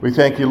We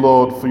thank you,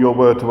 Lord, for your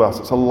word to us.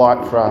 It's a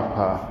light for our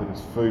path. It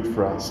is food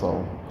for our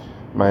soul.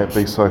 May it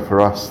be so for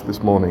us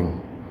this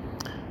morning.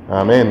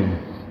 Amen.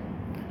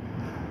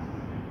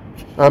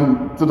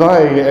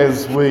 Today,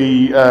 as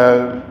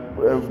we're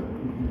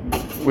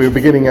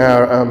beginning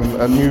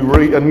a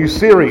new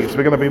series,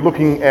 we're going to be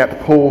looking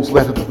at Paul's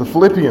letter to the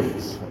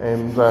Philippians,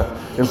 and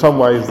in some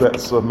ways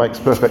that makes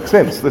perfect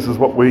sense. This is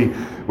what we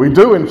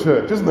do in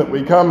church, isn't it?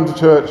 We come to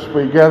church,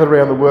 we gather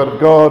around the Word of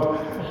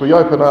God, we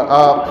open it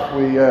up,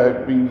 we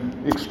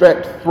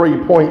extract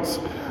 3 points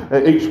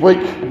each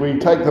week, we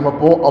take them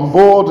on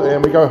board,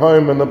 and we go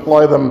home and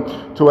apply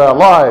them to our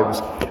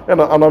lives. And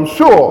I'm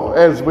sure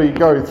as we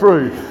go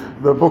through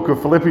the book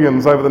of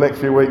Philippians over the next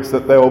few weeks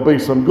that there will be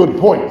some good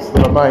points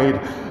that are made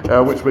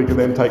which we can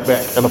then take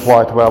back and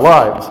apply to our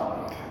lives.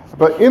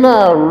 But in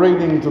our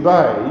reading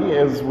today,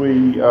 as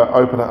we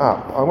open it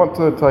up, I want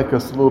to take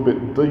us a little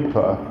bit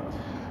deeper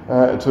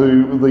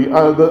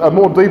to a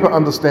more deeper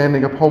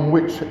understanding upon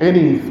which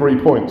any 3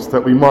 points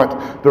that we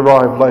might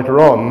derive later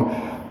on,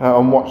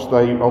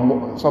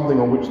 something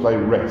on which they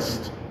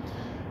rest.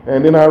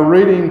 And in our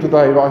reading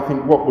today, I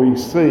think what we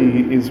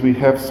see is we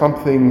have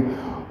something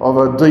of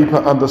a deeper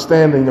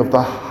understanding of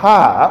the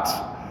heart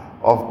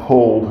of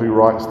Paul who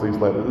writes these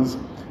letters,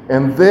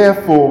 and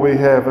therefore we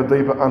have a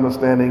deeper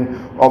understanding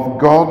of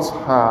God's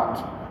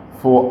heart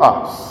for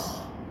us.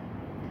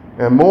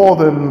 And more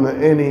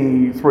than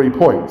any 3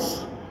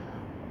 points,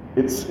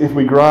 it's if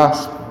we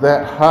grasp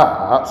that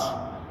heart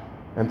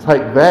and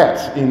take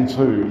that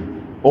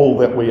into all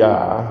that we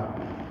are,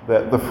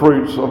 that the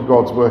fruits of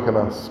God's work in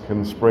us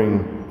can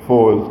spring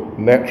forward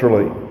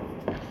naturally.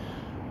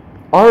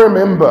 I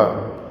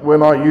remember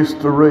when I used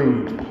to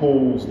read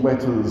Paul's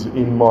letters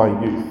in my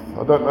youth.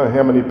 I don't know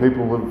how many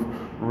people have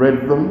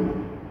read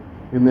them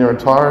in their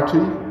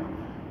entirety,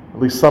 at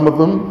least some of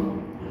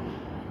them.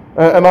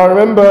 And I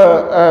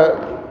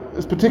remember,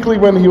 particularly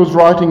when he was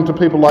writing to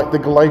people like the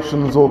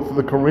Galatians or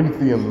the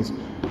Corinthians,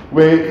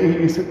 where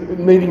he's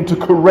needing to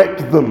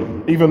correct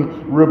them,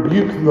 even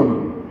rebuke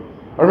them.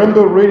 I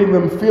remember reading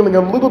them feeling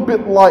a little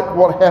bit like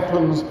what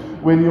happens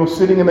when you're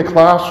sitting in a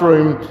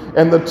classroom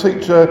and the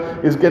teacher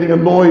is getting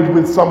annoyed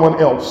with someone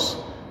else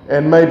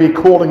and maybe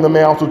calling them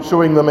out or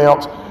chewing them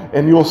out,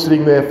 and you're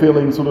sitting there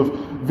feeling sort of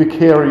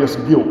vicarious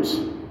guilt.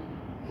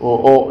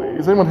 Or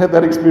has anyone had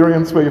that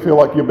experience where you feel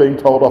like you're being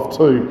told off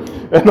too?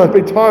 And there'd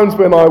be times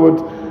when I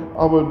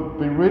would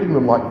be reading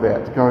them like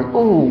that, going,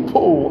 "Oh,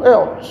 Paul,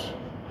 ouch."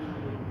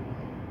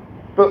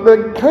 But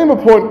there came a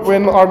point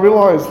when I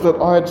realised that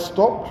I had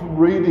stopped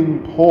reading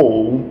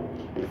Paul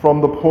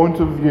from the point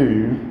of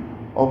view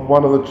of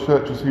one of the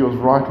churches he was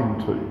writing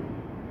to.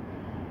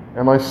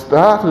 And I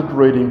started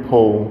reading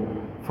Paul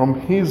from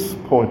his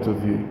point of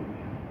view.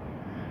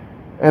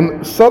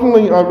 And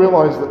suddenly I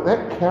realised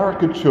that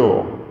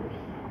caricature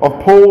of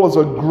Paul as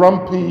a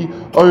grumpy,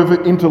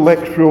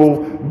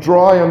 over-intellectual,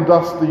 dry and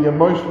dusty,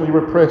 emotionally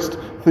repressed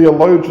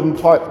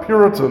theologian-type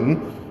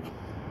Puritan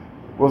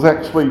was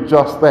actually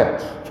just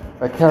that,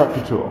 a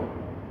caricature,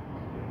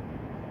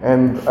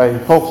 and a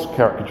false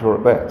caricature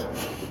at that.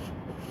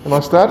 And I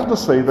started to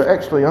see that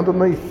actually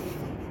underneath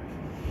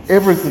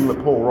everything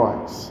that Paul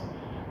writes,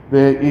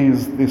 there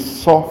is this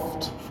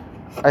soft,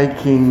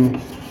 aching,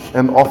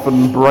 and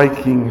often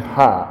breaking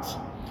heart.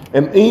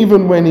 And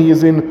even when he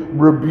is in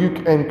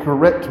rebuke and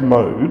correct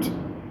mode,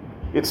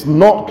 it's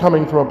not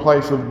coming from a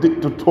place of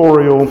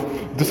dictatorial,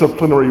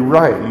 disciplinary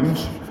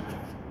rage.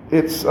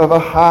 It's the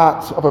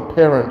heart of a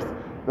parent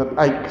that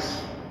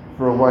aches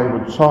for a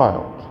wayward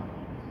child.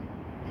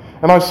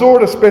 And I saw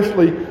it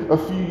especially a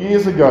few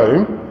years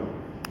ago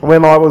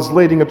when I was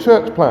leading a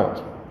church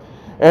plant.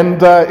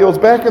 And it was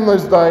back in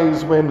those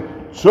days when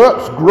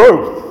church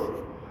growth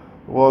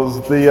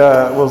was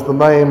the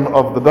name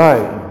of the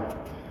day.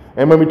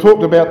 And when we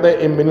talked about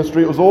that in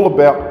ministry, it was all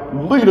about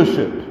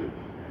leadership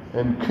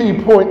and key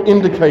point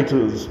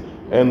indicators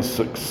and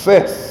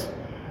success.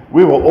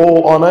 We were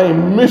all on a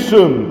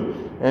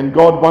mission, and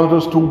God wanted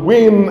us to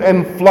win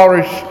and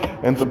flourish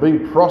and to be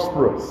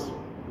prosperous.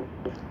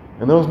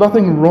 And there was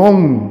nothing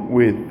wrong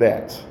with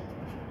that.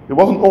 It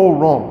wasn't all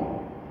wrong.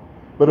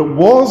 But it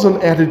was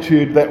an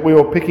attitude that we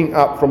were picking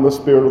up from the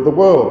spirit of the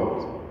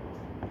world.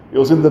 It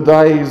was in the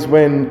days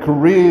when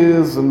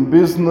careers and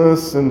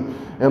business and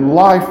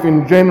life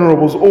in general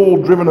was all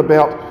driven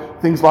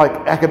about things like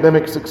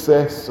academic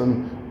success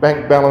and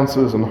bank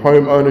balances and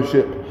home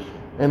ownership.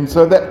 And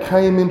so that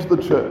came into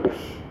the church.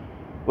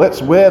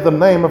 Let's wear the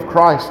name of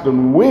Christ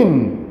and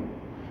win.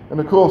 And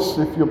of course,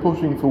 if you're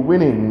pushing for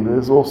winning,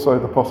 there's also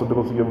the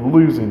possibility of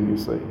losing, you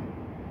see.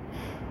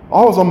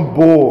 I was on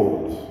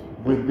board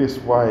with this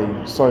way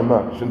so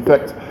much. In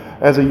fact,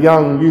 as a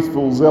young,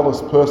 youthful,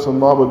 zealous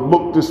person, I would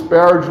look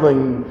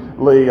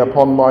disparagingly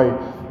upon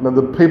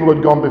the people who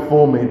had gone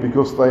before me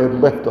because they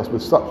had left us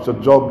with such a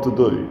job to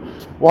do.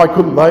 Why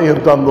couldn't they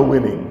have done the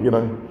winning,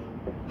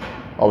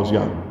 I was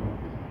young.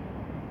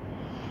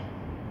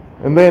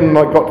 And then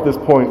I got to this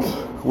point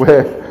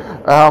where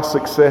our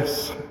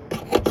success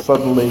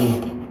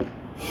suddenly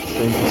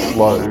seemed to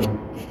slow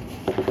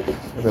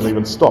and then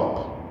even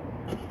stop.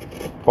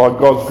 By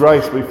God's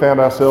grace, we found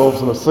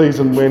ourselves in a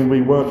season when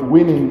we weren't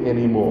winning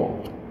anymore.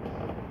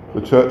 The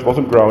church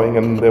wasn't growing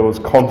and there was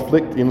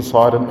conflict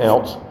inside and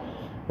out,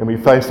 and we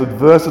faced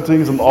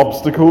adversities and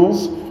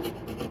obstacles,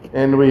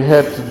 and we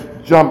had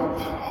to jump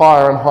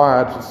higher and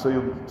higher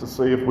to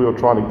see if we were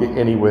trying to get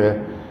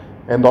anywhere.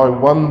 And I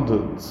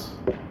wondered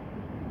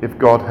if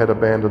God had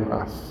abandoned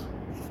us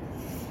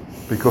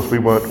because we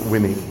weren't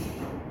winning.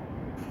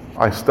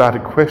 I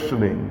started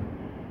questioning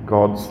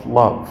God's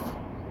love.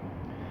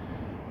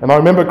 And I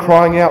remember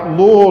crying out,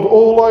 "Lord,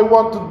 all I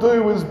want to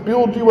do is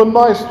build you a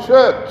nice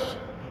church."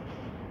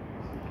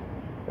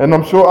 And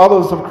I'm sure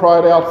others have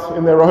cried out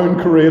in their own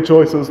career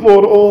choices,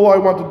 "Lord, all I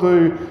want to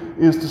do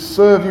is to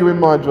serve you in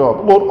my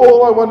job. Lord,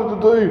 all I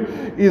wanted to do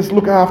is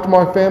look after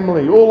my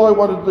family. All I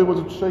wanted to do was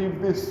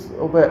achieve this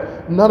or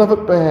that." None of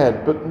it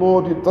bad, but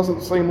Lord, it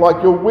doesn't seem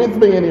like you're with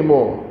me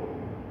anymore.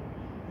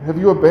 Have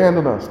you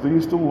abandoned us? Do you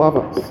still love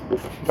us?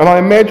 And I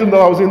imagined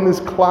that I was in this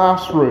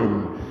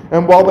classroom,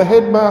 and while the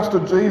headmaster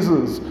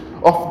Jesus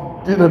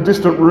off in a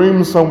distant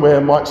room somewhere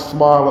might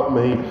smile at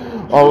me,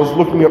 I was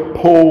looking at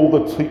Paul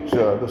the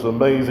teacher, this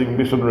amazing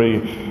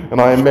missionary,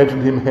 and I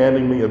imagined him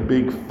handing me a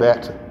big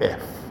fat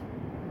F.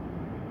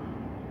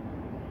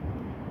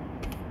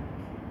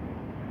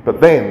 But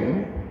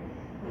then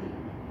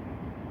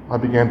I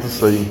began to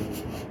see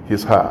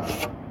his heart.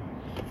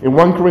 In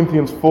 1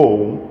 Corinthians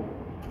 4,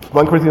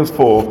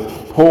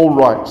 Paul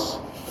writes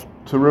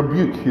to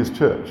rebuke his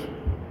church.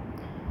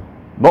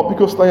 Not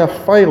because they are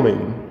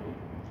failing,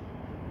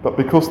 but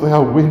because they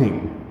are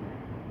winning.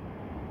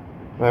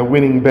 They are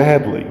winning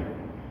badly.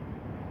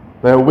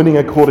 They are winning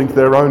according to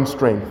their own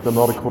strength and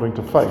not according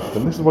to faith.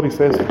 And this is what he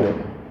says to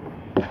them.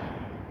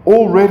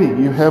 Already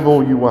you have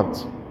all you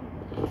want.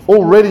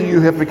 Already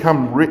you have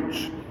become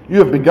rich. You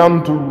have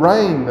begun to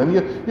reign, and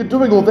you're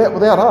doing all that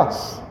without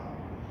us.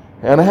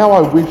 And how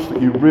I wish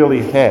that you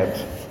really had,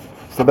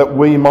 so that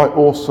we might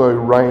also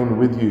reign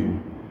with you.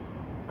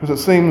 Because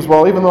it seems,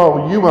 well, even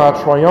though you are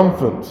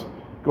triumphant,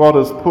 God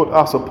has put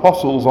us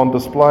apostles on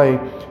display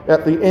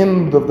at the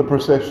end of the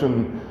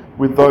procession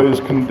with those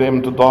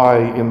condemned to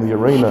die in the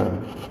arena.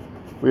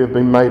 We have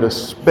been made a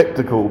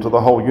spectacle to the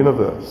whole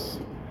universe.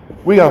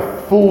 We are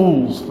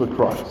fools for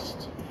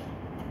Christ.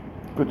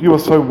 But you are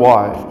so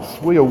wise.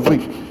 We are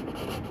weak.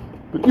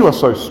 But you are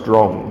so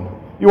strong.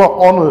 You are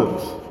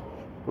honoured.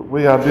 But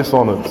we are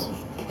dishonoured.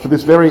 To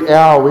this very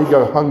hour we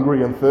go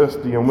hungry and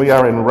thirsty, and we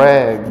are in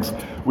rags.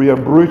 We are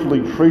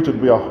brutally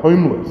treated. We are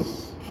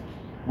homeless.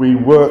 We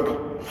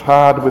work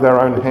hard with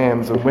our own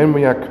hands, and when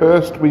we are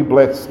cursed, we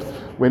blessed.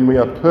 When we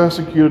are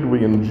persecuted,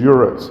 we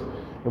endure it.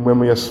 And when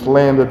we are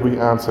slandered, we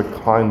answer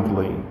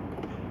kindly.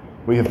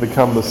 We have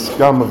become the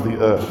scum of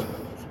the earth,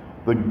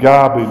 the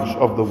garbage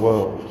of the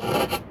world,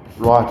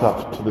 right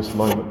up to this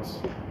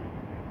moment.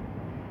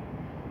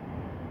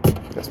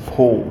 That's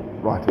Paul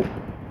writing.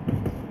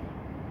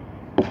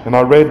 And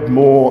I read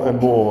more and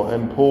more,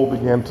 and Paul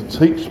began to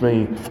teach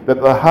me that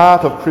the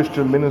heart of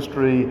Christian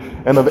ministry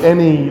and of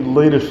any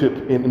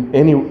leadership in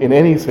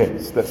any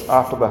sense that's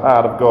after the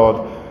heart of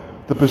God,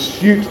 the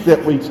pursuit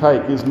that we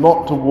take is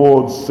not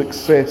towards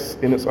success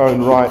in its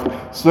own right,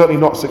 certainly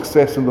not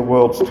success in the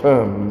world's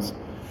terms.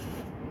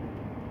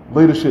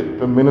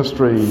 Leadership and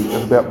ministry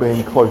is about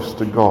being close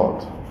to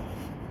God,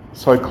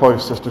 so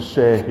close as to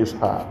share his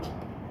heart.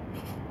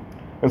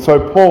 And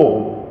so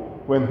Paul,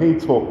 when he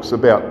talks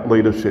about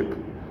leadership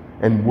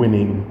and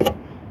winning,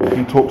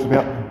 he talks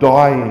about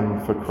dying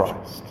for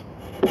Christ,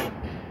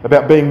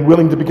 about being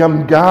willing to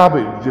become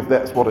garbage if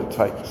that's what it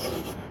takes.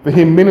 For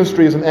him,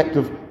 ministry is an act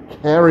of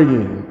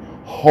carrying,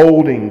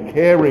 holding,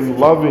 caring,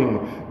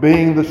 loving,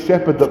 being the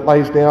shepherd that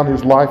lays down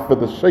his life for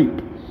the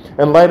sheep.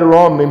 And later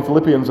on in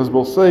Philippians, as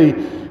we'll see,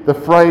 the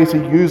phrase he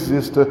uses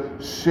is to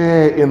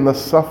share in the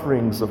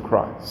sufferings of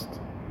Christ.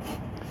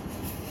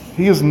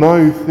 He is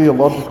no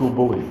theological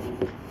bully.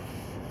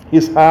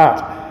 His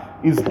heart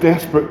is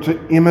desperate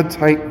to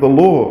imitate the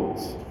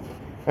Lord's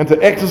and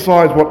to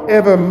exercise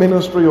whatever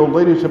ministry or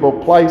leadership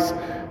or place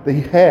that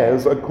he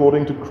has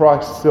according to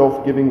Christ's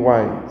self-giving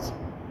ways.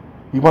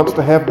 He wants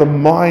to have the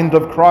mind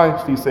of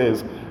Christ, he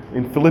says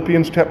in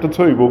Philippians chapter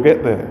 2, we'll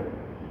get there,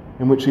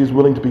 in which he is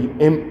willing to be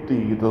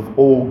emptied of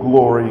all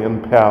glory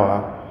and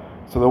power,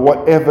 so that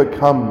whatever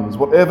comes,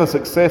 whatever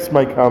success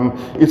may come,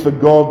 is for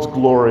God's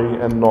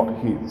glory and not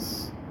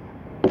his,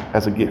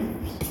 as a gift.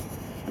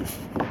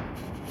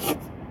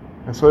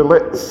 And so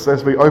let's,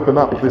 as we open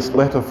up this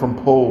letter from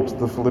Paul to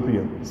the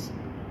Philippians,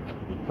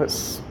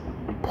 let's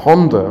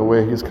ponder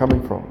where he's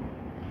coming from.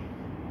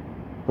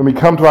 When we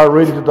come to our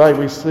reading today,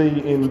 we see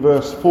in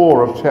verse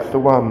 4 of chapter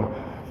 1,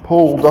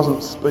 Paul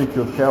doesn't speak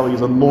of how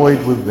he's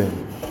annoyed with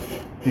them.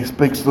 He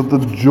speaks of the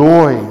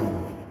joy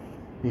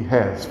he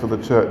has for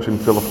the church in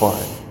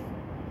Philippi.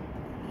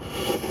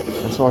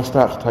 And so I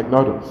start to take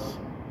notice.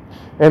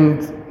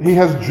 And he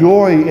has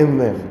joy in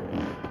them,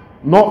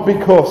 not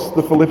because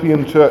the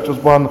Philippian church was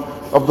one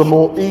of the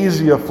more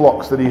easier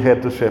flocks that he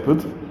had to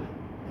shepherd,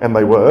 and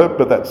they were,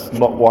 but that's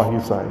not why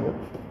he's saying it.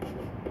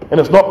 And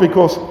it's not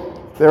because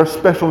They're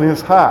special in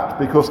his heart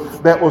because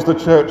that was the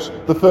church,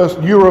 the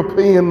first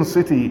European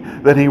city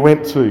that he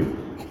went to.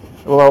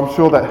 Well, I'm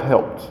sure that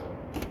helped.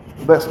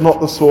 That's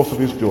not the source of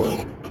his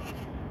joy.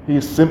 He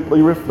is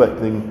simply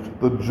reflecting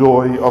the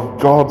joy of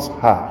God's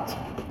heart.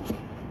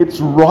 It's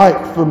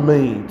right for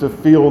me to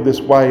feel this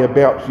way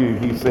about you,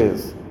 he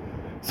says,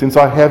 since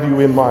I have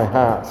you in my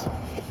heart.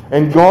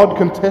 And God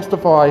can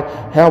testify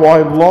how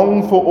I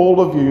long for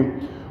all of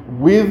you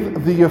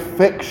with the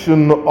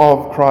affection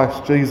of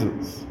Christ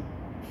Jesus.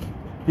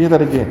 Hear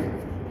that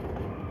again.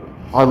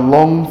 I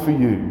long for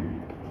you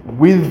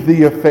with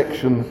the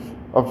affection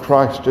of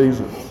Christ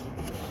Jesus.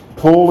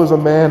 Paul is a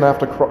man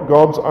after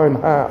God's own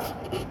heart.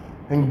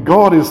 And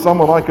God is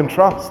someone I can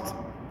trust.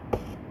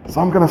 So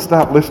I'm going to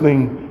start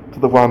listening to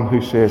the one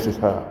who shares his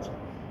heart.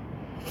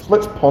 So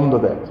let's ponder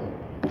that.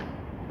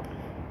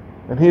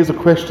 And here's a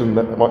question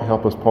that might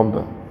help us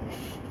ponder.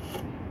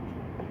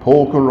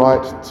 Paul can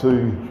write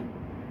to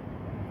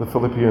the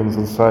Philippians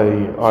and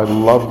say, I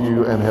love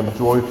you and have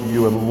joy for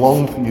you and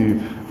long for you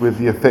with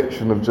the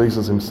affection of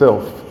Jesus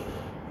himself.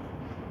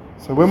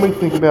 So when we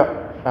think about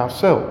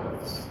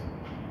ourselves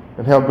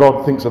and how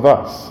God thinks of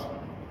us,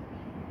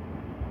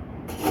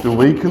 do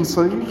we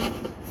conceive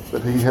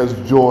that he has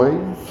joy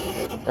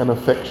and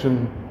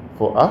affection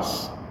for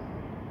us?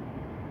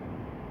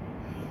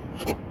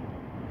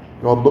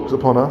 God looks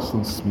upon us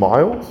and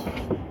smiles,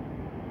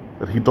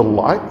 that he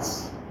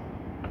delights,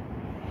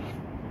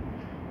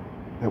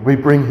 that we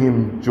bring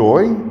him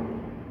joy.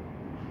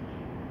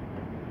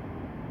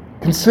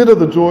 Consider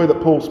the joy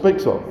that Paul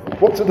speaks of.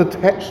 What's it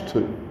attached to?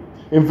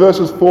 In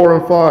verses 4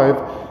 and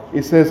 5,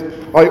 it says,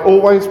 I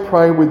always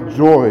pray with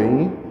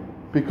joy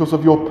because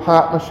of your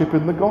partnership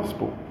in the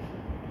gospel.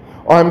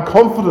 I am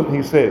confident,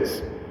 he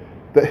says,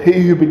 that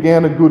he who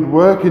began a good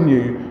work in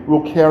you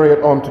will carry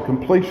it on to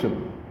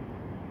completion.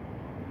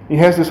 He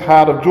has this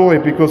heart of joy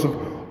because of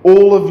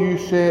all of you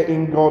share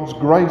in God's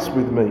grace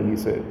with me, he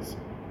says.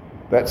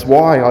 That's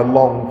why I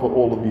long for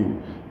all of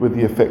you with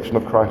the affection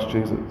of Christ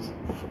Jesus.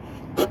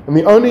 And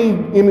the only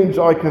image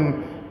I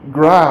can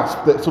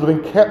grasp that sort of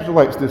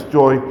encapsulates this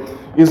joy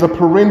is a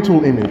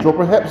parental image, or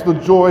perhaps the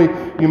joy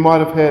you might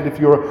have had if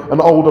you're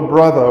an older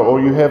brother, or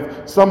you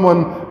have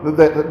someone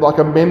that like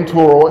a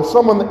mentor,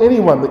 or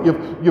anyone that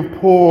you've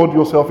poured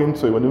yourself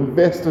into and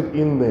invested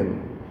in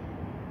them.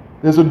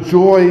 There's a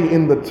joy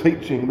in the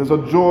teaching, there's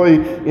a joy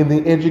in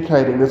the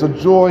educating, there's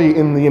a joy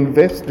in the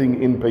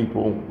investing in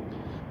people.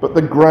 But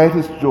the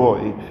greatest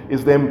joy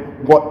is them,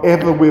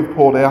 whatever we've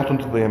poured out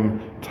into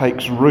them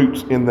takes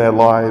root in their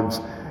lives,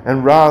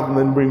 and rather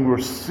than being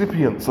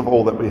recipients of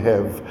all that we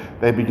have,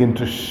 they begin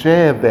to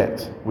share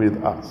that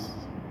with us.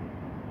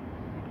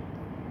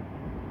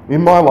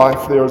 In my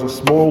life, there is a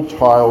small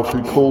child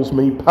who calls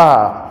me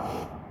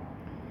Pa.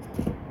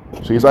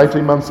 She is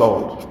 18 months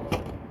old,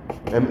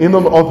 and in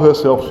and of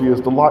herself she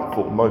is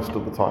delightful most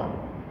of the time.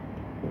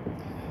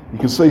 You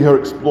can see her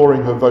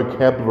exploring her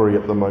vocabulary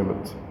at the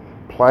moment,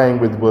 playing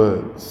with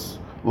words,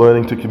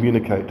 learning to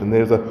communicate, and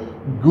there's a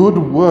good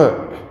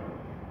work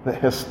that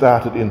has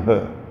started in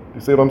her. Do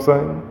you see what I'm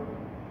saying?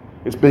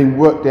 It's being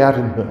worked out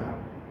in her.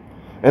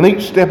 And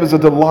each step is a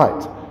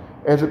delight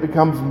as it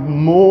becomes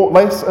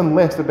less and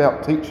less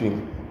about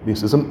teaching.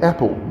 This is an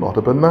apple, not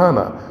a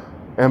banana.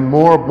 And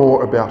more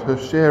about her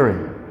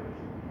sharing,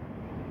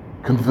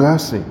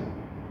 conversing,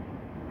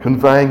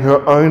 conveying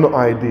her own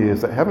ideas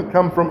that haven't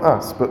come from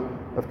us, but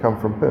have come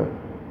from her.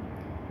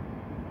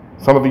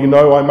 Some of you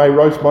know I may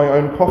roast my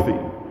own coffee.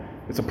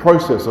 It's a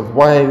process of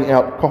weighing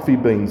out coffee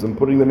beans and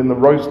putting them in the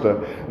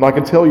roaster. And I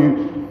can tell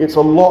you it's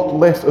a lot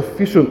less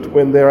efficient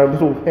when there are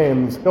little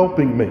hands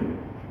helping me.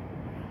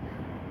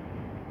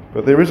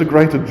 But there is a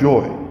greater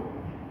joy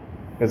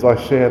as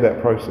I share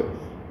that process.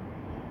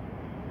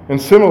 And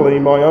similarly,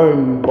 my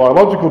own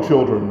biological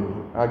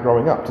children are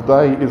growing up.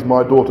 Today is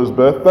my daughter's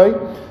birthday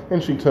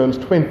and she turns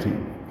 20.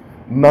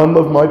 None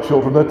of my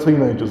children are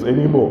teenagers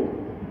anymore.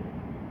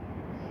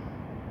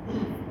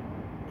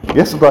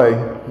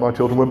 Yesterday, my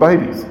children were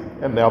babies,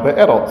 and now they're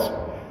adults.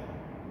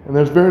 And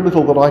there's very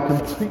little that I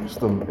can teach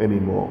them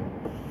anymore.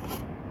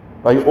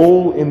 They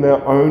all, in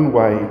their own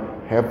way,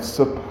 have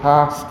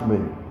surpassed me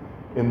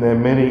in their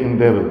many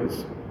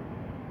endeavours.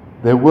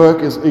 Their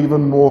work is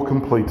even more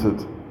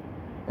completed,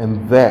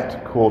 and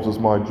that causes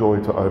my joy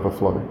to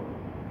overflow.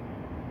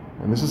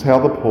 And this is how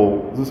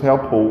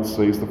Paul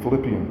sees the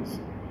Philippians.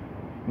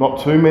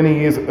 Not too many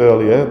years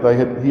earlier,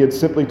 he had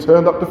simply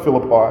turned up to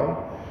Philippi.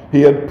 He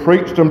had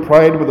preached and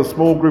prayed with a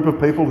small group of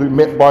people who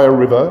met by a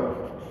river.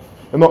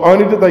 And not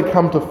only did they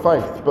come to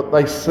faith, but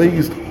they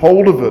seized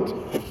hold of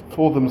it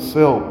for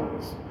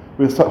themselves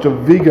with such a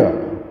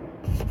vigour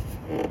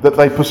that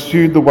they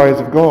pursued the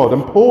ways of God.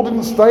 And Paul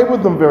didn't stay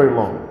with them very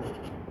long.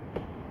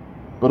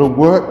 But a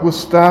work was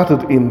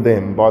started in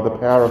them by the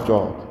power of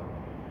God.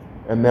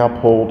 And now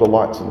Paul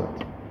delights in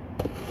it.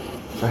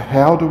 So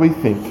how do we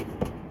think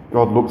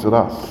God looks at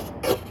us?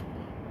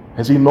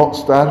 Has he not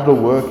started a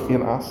work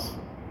in us?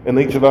 In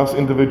each of us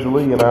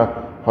individually, in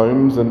our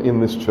homes and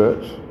in this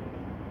church?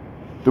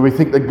 Do we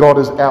think that God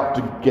is out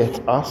to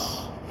get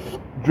us?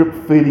 drip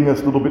feeding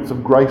us little bits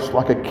of grace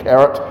like a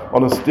carrot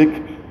on a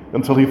stick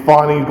until he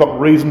finally got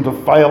reason to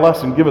fail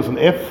us and give us an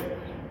F?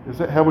 Is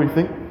that how we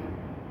think?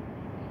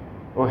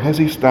 Or has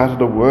he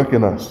started a work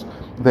in us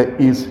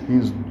that is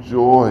his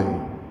joy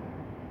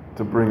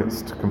to bring it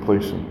to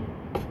completion?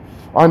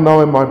 I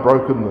know in my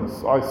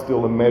brokenness, I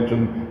still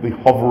imagine the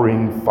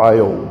hovering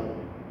fail.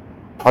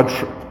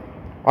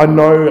 I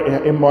know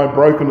in my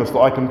brokenness that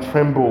I can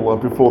tremble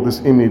before this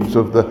image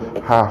of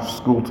the harsh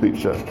school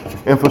teacher.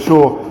 And for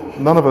sure,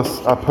 none of us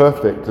are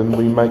perfect and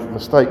we make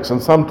mistakes.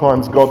 And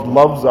sometimes God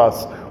loves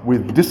us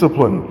with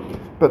discipline.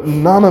 But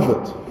none of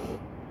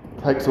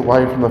it takes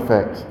away from the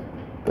fact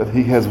that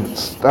he has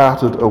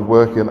started a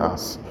work in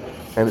us.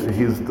 And it is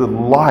his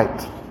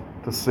delight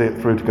to see it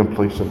through to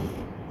completion.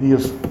 He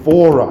is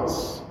for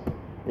us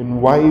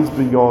in ways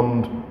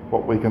beyond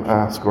what we can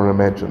ask or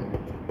imagine.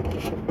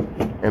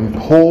 And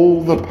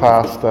Paul the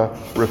pastor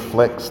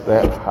reflects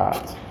that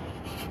heart.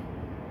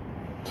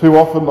 Too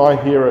often I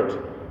hear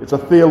it. It's a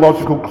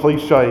theological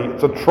cliche.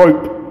 It's a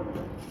trope.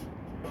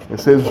 It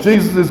says,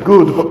 Jesus is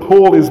good, but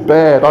Paul is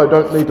bad. I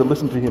don't need to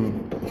listen to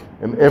him.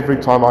 And every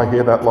time I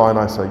hear that line,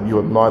 I say, you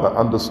have neither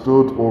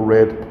understood or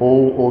read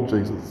Paul or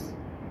Jesus.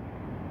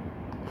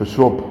 For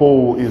sure,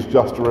 Paul is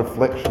just a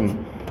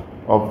reflection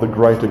of the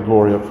greater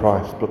glory of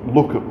Christ. But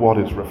look at what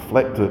is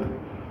reflected.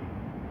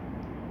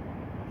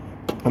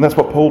 And that's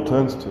what Paul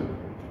turns to.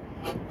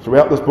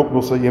 Throughout this book,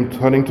 we'll see him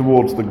turning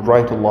towards the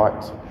greater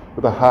light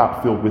with a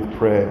heart filled with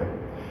prayer.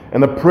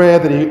 And a prayer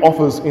that he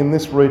offers in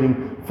this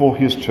reading for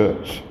his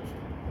church.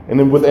 And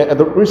then at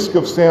the risk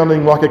of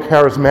sounding like a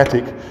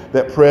charismatic,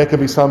 that prayer can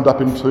be summed up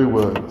in 2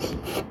 words.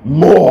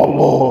 More,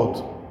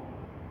 Lord.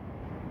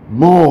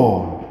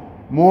 More.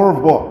 More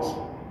of what?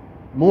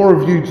 More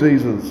of you,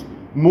 Jesus.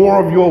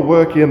 More of your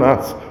work in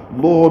us.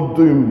 Lord,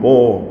 do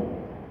more.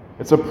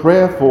 It's a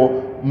prayer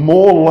for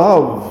more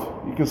love.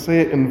 You can see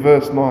it in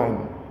verse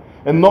 9.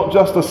 And not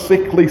just a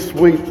sickly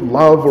sweet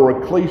love or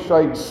a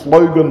cliched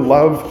slogan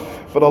love,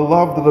 but a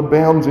love that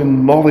abounds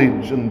in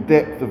knowledge and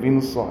depth of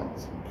insight.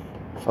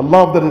 A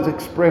love that is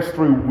expressed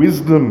through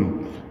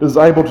wisdom, is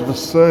able to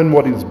discern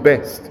what is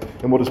best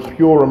and what is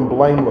pure and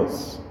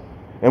blameless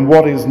and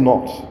what is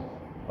not.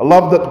 A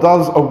love that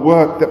does a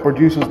work that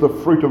produces the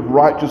fruit of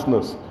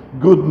righteousness,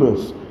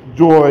 goodness,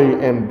 joy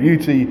and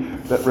beauty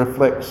that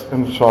reflects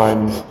and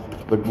shines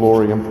the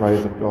glory and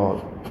praise of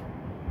God.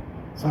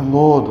 So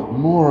Lord,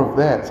 more of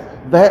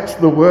that. That's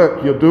the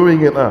work you're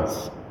doing in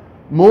us.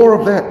 More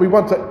of that. We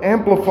want to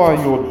amplify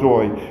your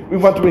joy. We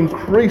want to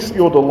increase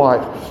your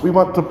delight. We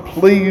want to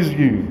please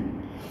you.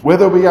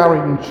 Whether we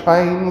are in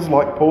chains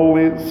like Paul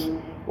is,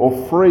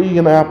 or free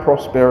in our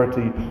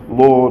prosperity,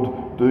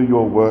 Lord, do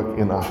your work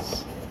in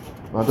us.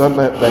 I don't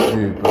know about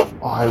you, but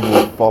I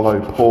will follow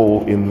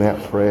Paul in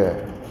that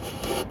prayer.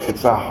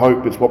 It's our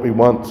hope. It's what we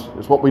want.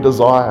 It's what we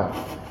desire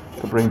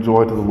to bring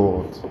joy to the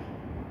Lord.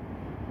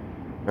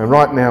 And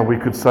right now we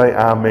could say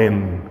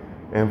Amen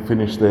and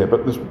finish there.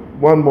 But there's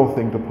one more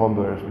thing to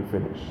ponder as we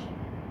finish.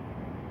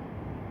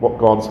 What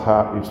God's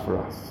heart is for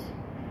us.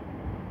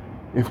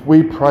 If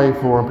we pray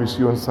for and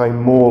pursue and say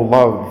more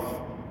love,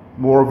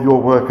 more of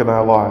your work in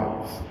our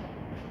lives,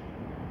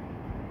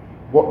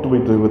 what do we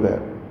do with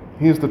that?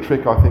 Here's the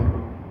trick I think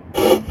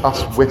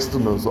us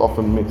Westerners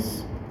often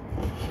miss.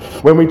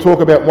 When we talk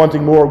about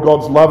wanting more of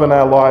God's love in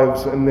our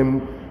lives, and then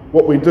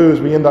what we do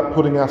is we end up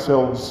putting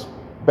ourselves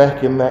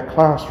back in that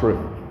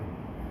classroom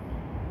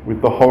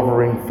with the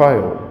hovering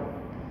fail.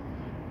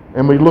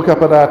 And we look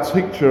up at our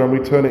teacher and we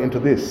turn it into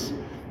this.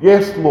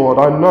 Yes, Lord,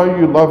 I know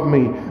you love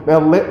me. Now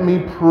let me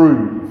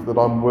prove that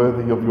I'm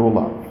worthy of your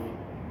love.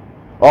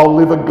 I'll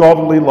live a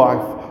godly life.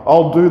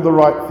 I'll do the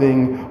right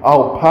thing.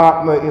 I'll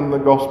partner in the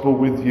gospel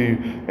with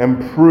you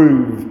and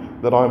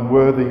prove that I'm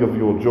worthy of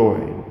your joy.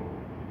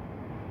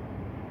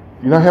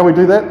 You know how we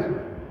do that?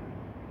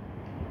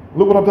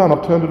 Look what I've done.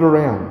 I've turned it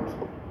around.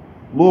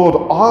 Lord,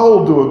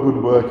 I'll do a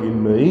good work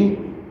in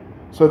me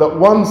so that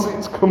once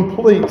it's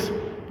complete,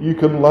 you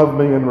can love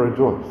me and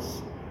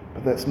rejoice.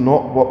 But that's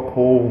not what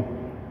Paul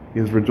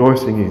is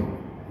rejoicing in.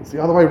 It's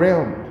the other way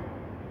around.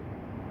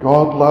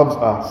 God loves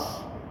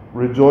us,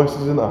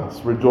 rejoices in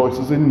us,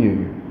 rejoices in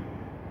you,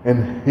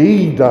 and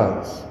he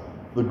does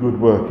the good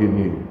work in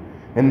you.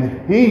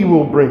 And he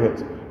will bring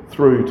it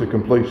through to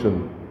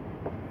completion.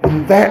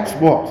 And that's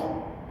what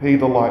he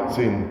delights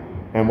in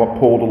and what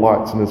Paul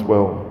delights in as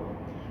well.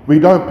 We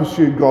don't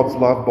pursue God's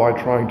love by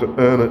trying to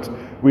earn it.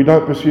 We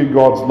don't pursue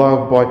God's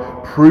love by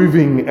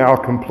proving our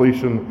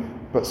completion,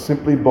 but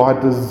simply by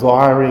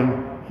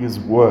desiring his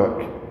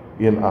work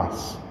in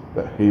us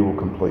that he will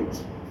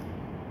complete.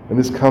 And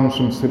this comes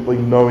from simply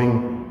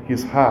knowing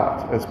his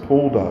heart, as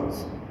Paul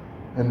does,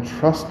 and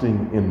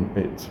trusting in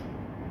it.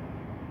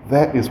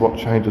 That is what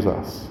changes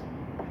us.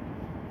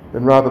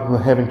 And rather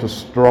than having to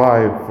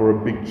strive for a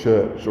big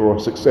church or a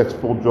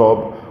successful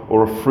job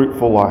or a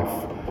fruitful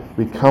life,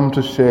 we come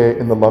to share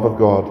in the love of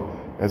God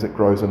as it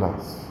grows in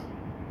us.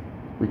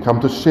 We come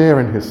to share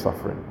in his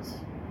sufferings.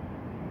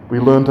 We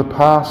learn to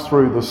pass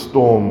through the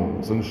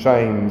storms and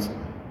shames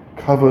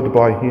covered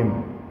by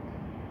him.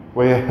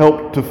 We're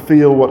helped to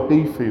feel what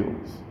he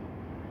feels.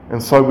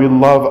 And so we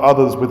love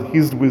others with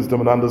his wisdom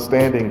and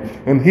understanding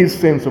and his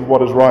sense of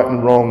what is right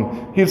and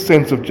wrong, his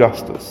sense of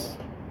justice.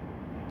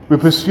 We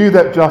pursue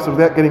that justice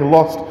without getting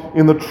lost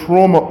in the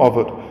trauma of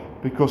it,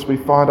 because we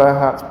find our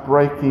hearts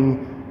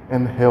breaking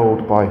and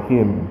held by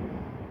him.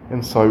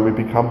 And so we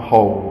become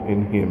whole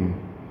in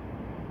him.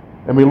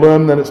 And we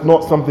learn that it's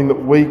not something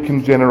that we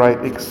can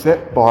generate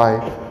except by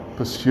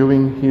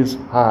pursuing his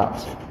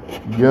heart,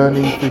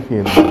 yearning for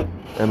him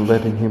and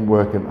letting him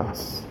work in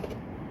us.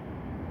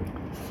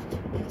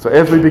 So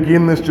as we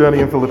begin this journey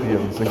in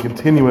Philippians and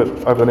continue it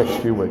over the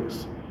next few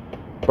weeks,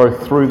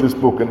 both through this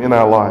book and in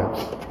our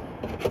lives,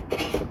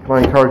 can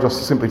I encourage us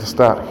simply to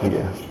start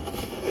here.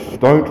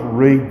 Don't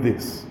read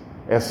this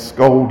as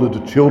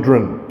scolded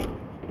children,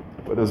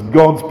 but as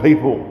God's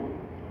people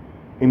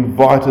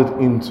invited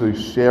into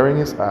sharing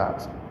his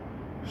heart,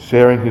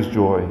 sharing his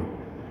joy,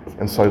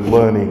 and so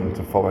learning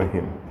to follow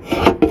him.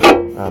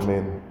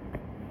 Amen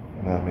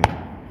and amen.